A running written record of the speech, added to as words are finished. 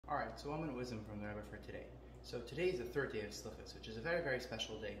Alright, so 1 minute wisdom from the Rebbe for today. So today is the third day of Selichos, which is a very, very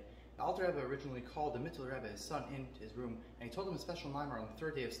special day. The Alter Rebbe originally called the Mittel Rebbe, his son, into his room, and he told him a special mimer on the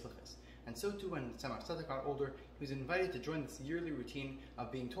third day of Selichos. And so too, when Tzemach Tzedek got older, he was invited to join this yearly routine of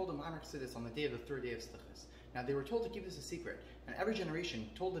being told a mimer chassidus on the day of the third day of Selichos. Now, they were told to keep this a secret, and every generation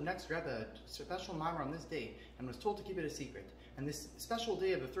told the next Rebbe a special mimer on this day, and was told to keep it a secret. And this special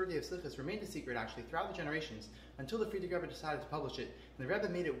day of the third day of Selichos remained a secret, actually, throughout the generations, until the Frierdiker Rebbe decided to publish it, and the Rebbe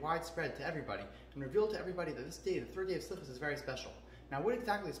made it widespread to everybody, and revealed to everybody that this day, the third day of Selichos, is very special. Now, what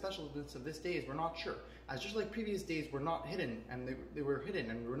exactly the specialness of this day is, we're not sure. As just like previous days were not hidden, and they were hidden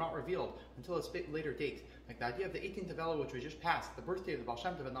and were not revealed until a later date. Like the idea of the 18th of Elul, which we just passed, the birthday of the Baal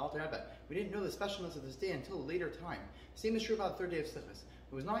Shem Tov and the Alter Rebbe, we didn't know the specialness of this day until a later time. Same is true about the third day of Selichos.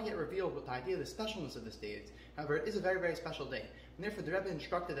 It was not yet revealed what the idea of the specialness of this day is. However, it is a very, very special day. And therefore, the Rebbe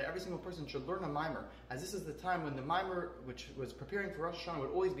instructed that every single person should learn a mimer, as this is the time when the mimer, which was preparing for Rosh Hashanah,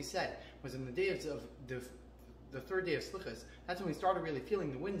 would always be said, was in the day of the third day of Selichos. That's when we started really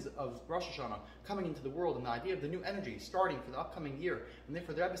feeling the winds of Rosh Hashanah coming into the world, and the idea of the new energy starting for the upcoming year. And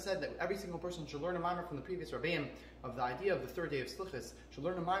therefore the Rebbe said that every single person should learn a mimer from the previous Rebbeim of the idea of the third day of Selichos, should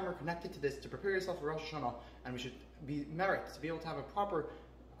learn a mimer connected to this to prepare yourself for Rosh Hashanah, and we should be merit to be able to have a proper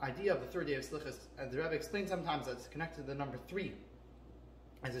idea of the third day of Selichos. As the Rebbe explained sometimes that it's connected to the number 3.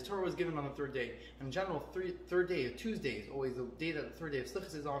 As the Torah was given on the third day. And in general, third day, Tuesday, is always the day that the third day of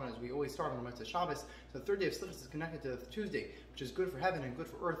Selichos is on, as we always start on the Mitzvah Shabbos. So the third day of Selichos is connected to the Tuesday, which is good for heaven and good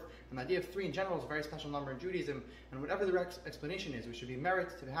for earth. And the idea of 3 in general is a very special number in Judaism. And whatever the explanation is, we should be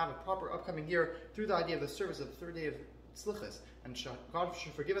merit to have a proper upcoming year through the idea of the service of the third day of Selichos. And God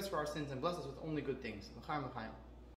should forgive us for our sins and bless us with only good things. L'chaim, l'chaim.